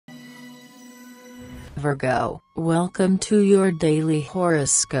Virgo, welcome to your daily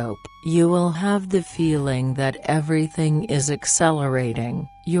horoscope. You will have the feeling that everything is accelerating.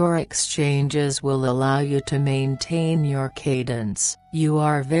 Your exchanges will allow you to maintain your cadence. You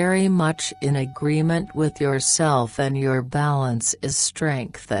are very much in agreement with yourself and your balance is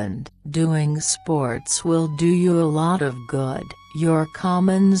strengthened. Doing sports will do you a lot of good. Your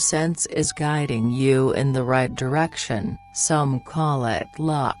common sense is guiding you in the right direction. Some call it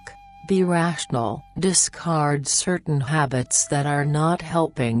luck. Be rational. Discard certain habits that are not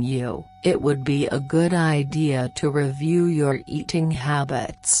helping you. It would be a good idea to review your eating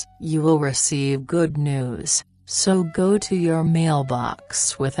habits. You will receive good news, so go to your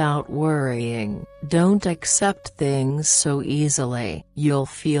mailbox without worrying. Don't accept things so easily. You'll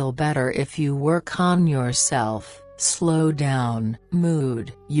feel better if you work on yourself. Slow down.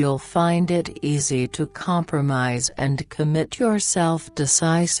 Mood. You'll find it easy to compromise and commit yourself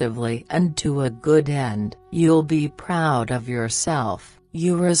decisively and to a good end. You'll be proud of yourself.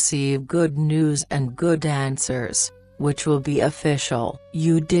 You receive good news and good answers, which will be official.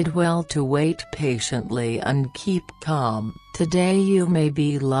 You did well to wait patiently and keep calm. Today you may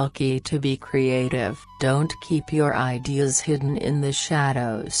be lucky to be creative. Don't keep your ideas hidden in the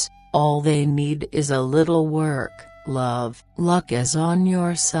shadows. All they need is a little work. Love. Luck is on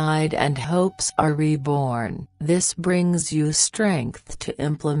your side and hopes are reborn. This brings you strength to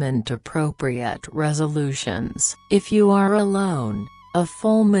implement appropriate resolutions. If you are alone, a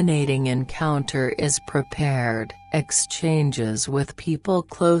fulminating encounter is prepared. Exchanges with people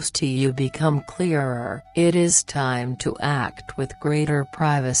close to you become clearer. It is time to act with greater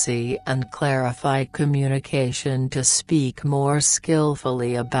privacy and clarify communication to speak more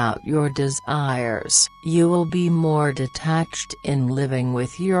skillfully about your desires. You will be more detached in living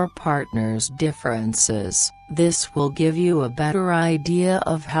with your partner's differences. This will give you a better idea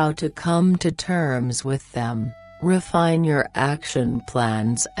of how to come to terms with them. Refine your action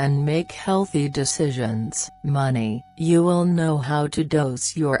plans and make healthy decisions. Money. You will know how to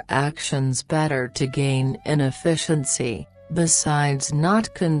dose your actions better to gain in efficiency, besides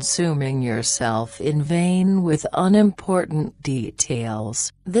not consuming yourself in vain with unimportant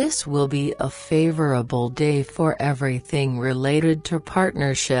details. This will be a favorable day for everything related to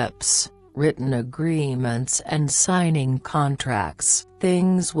partnerships, written agreements and signing contracts.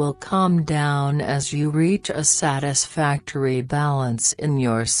 Things will calm down as you reach a satisfactory balance in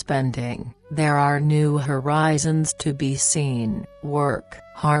your spending. There are new horizons to be seen. Work.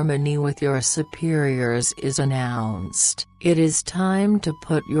 Harmony with your superiors is announced. It is time to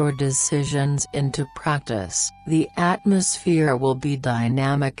put your decisions into practice. The atmosphere will be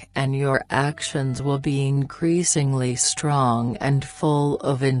dynamic and your actions will be increasingly strong and full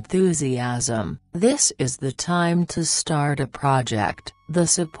of enthusiasm. This is the time to start a project. The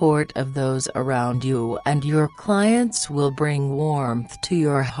support of those around you and your clients will bring warmth to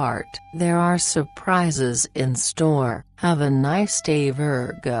your heart. There are surprises in store. Have a nice day,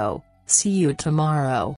 Virgo. See you tomorrow.